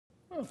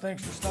Well,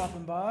 thanks for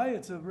stopping by.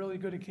 It's a really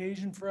good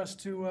occasion for us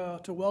to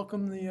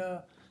welcome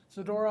the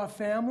Zadorov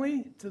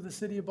family to the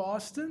city of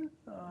Boston.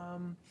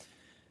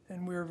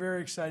 And we're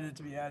very excited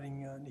to be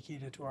adding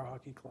Nikita to our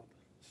hockey club.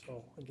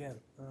 So again,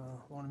 I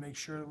want to make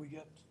sure that we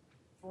get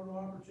photo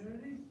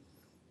opportunity.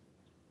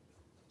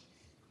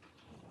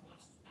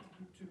 Let's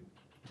do two.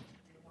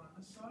 Get one on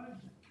this side.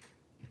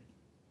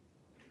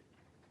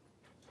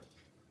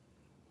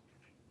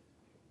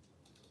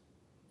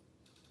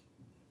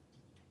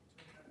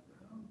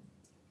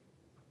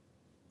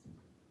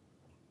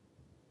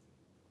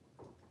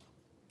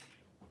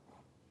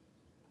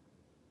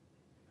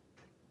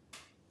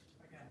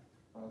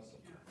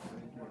 Awesome.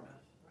 Thank you. I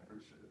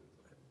appreciate it.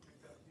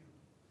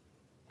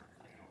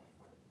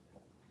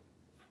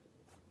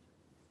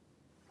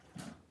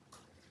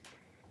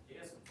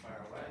 Yes,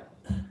 fire away.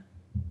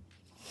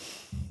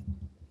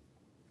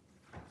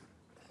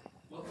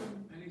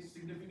 Welcome. Any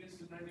significance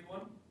to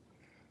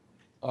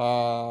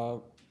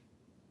 91?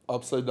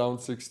 Upside down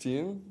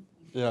 16.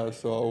 Yeah,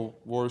 so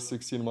I wore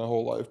 16 my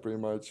whole life pretty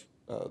much.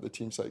 The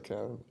teams I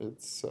can.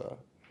 It's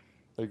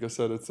like I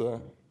said, it's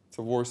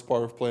the worst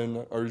part of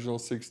playing original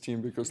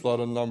 16 because a lot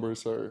of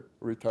numbers are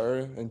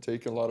retired and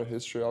taking a lot of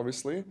history,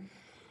 obviously.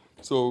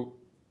 So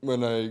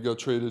when I got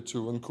traded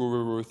to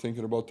Vancouver, we were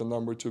thinking about the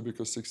number 2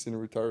 because 16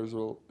 retires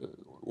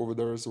over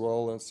there as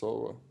well. And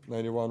so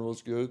 91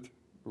 was good.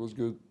 It was a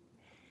good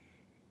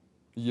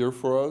year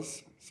for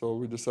us. So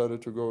we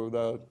decided to go with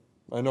that.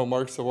 I know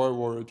Mark Savard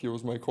wore it. He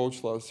was my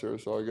coach last year,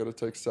 so I got to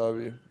text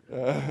Savvy.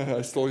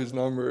 I stole his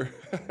number.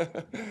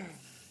 Did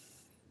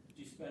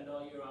you spend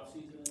all your off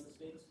season in the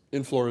States?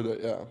 In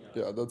Florida,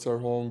 yeah. That's our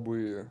home.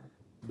 We're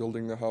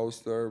building the house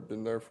there.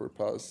 Been there for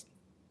past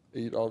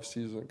 8 off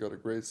season. Got a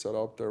great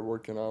setup there,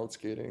 working out,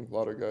 skating, a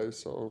lot of guys.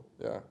 So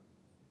yeah,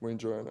 we're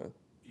enjoying it.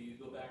 Do you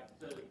go back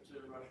to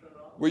Russia at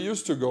all? We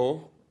used to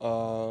go,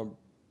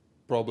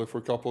 probably for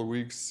a couple of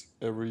weeks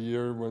every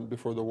year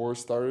before the war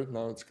started.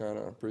 Now it's kind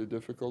of pretty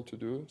difficult to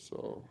do.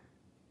 So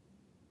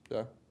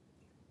yeah.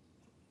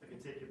 I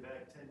can take you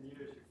back 10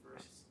 years. Your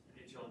first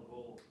NHL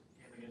goal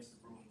came against the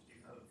Bruins. Do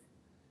you have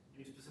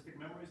any specific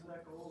memories of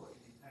that goal? Or can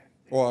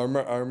you Well,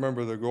 I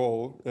remember the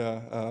goal.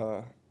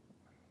 Yeah,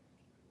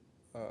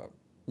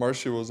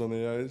 Marshy was on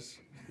the ice.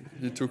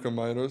 He took a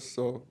minus,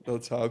 so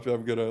that's happy.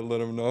 I'm gonna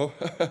let him know.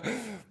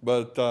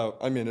 But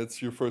I mean,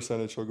 it's your first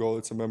NHL goal.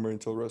 It's a memory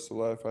until the rest of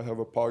life. I have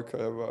a puck. I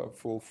have a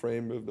full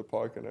frame with the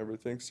puck and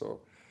everything.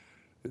 So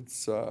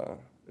it's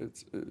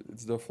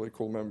definitely a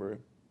cool memory.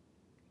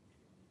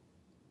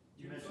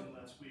 You mentioned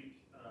last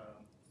week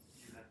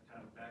you had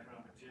kind of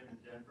background with Jim in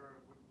Denver.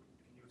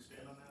 Can you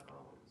expand on that at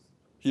all?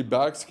 He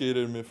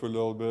backskated me for a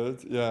little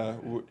bit. Yeah,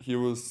 he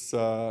was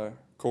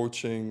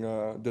coaching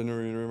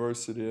Denver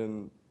University,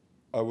 and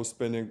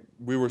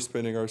we were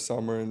spending our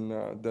summer in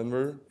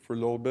Denver for a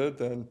little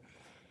bit, and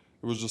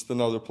it was just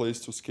another place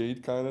to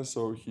skate, kind of.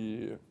 So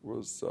he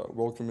was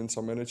welcoming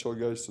some NHL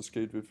guys to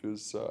skate with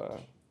his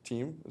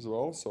team as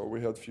well. So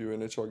we had a few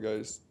NHL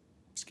guys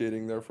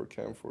skating there for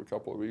camp for a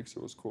couple of weeks.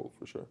 It was cool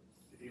for sure.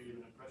 Did he leave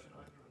an impression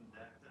on you in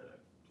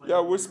that?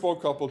 Yeah, we spoke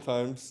a couple of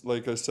times.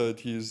 Like I said,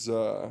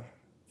 I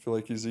feel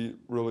like he's a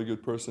really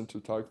good person to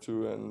talk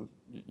to, and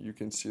you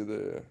can see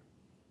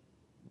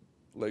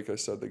like I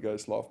said, the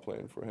guys love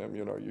playing for him.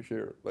 You know, you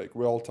hear, like,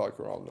 we all talk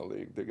around the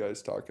league. The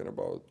guys talking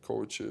about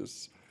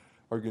coaches,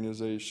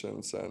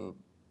 organizations, and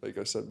like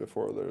I said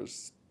before,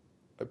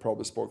 I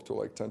probably spoke to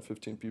like 10,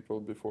 15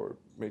 people before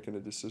making a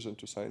decision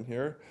to sign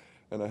here,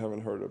 and I haven't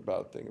heard a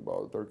bad thing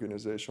about the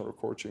organization or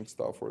coaching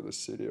staff or the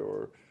city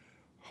or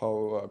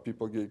how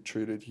people get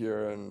treated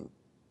here. And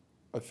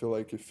I feel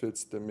like it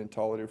fits the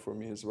mentality for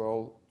me as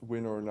well,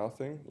 win or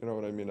nothing. You know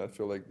what I mean? I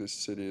feel like this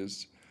city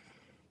is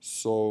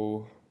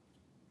so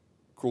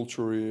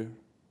culturally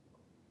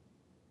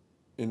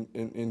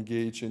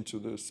engaged into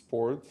the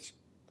sports.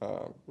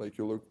 Like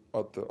you look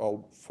at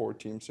all 4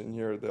 teams in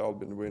here, they all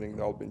been winning,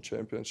 they all been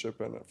championship,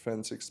 and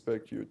fans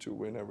expect you to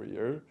win every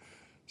year.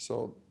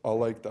 So I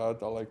like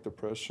that. I like the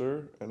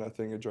pressure, and I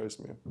think it drives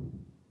me.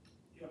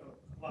 You have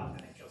a lot of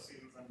NHL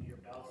seasons under your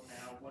belt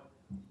now.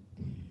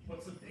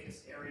 What's the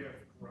biggest area of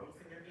growth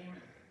in your game,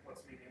 and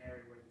what's maybe an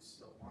area where you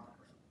still want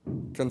to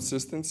grow?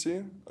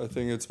 Consistency. I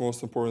think it's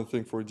most important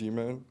thing for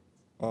D-man.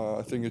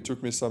 I think it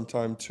took me some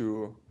time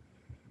to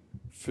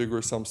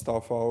figure some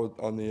stuff out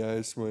on the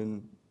ice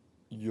when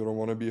you don't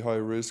want to be a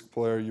high-risk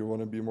player. You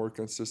want to be more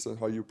consistent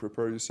how you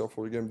prepare yourself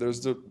for the game.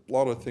 There's a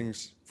lot of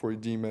things for a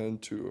D-man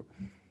to,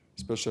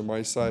 especially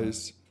my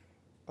size.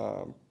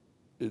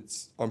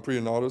 I'm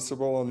pretty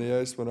noticeable on the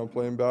ice when I'm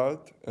playing bad,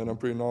 and I'm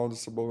pretty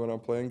noticeable when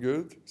I'm playing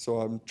good. So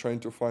I'm trying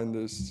to find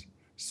this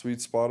sweet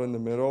spot in the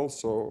middle.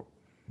 So,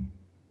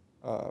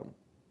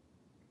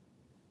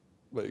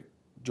 like,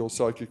 Joe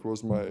Sakic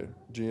was my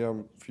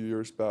GM a few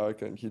years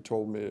back, and he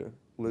told me,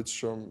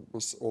 Lidstrom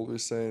was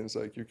always saying, it's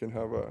like, you can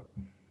have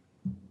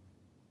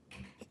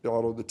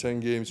out of the 10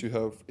 games, you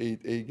have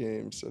 8 A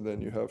games, and then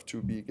you have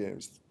 2 B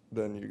games.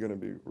 Then you're going to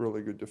be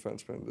really good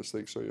defenseman in this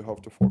league, so you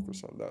have to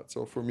focus on that.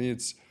 So for me,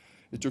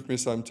 it took me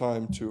some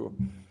time to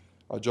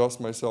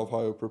adjust myself,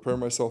 how I prepare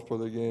myself for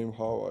the game,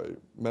 how I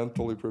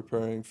mentally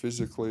preparing,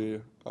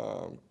 physically,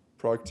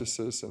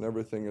 practices and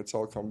everything. It's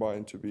all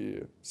combined to be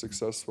a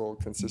successful,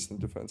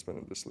 consistent defenseman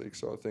in this league.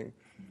 So I think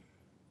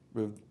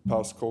with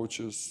past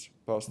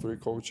 3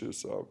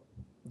 coaches,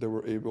 they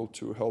were able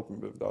to help me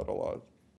with that a lot.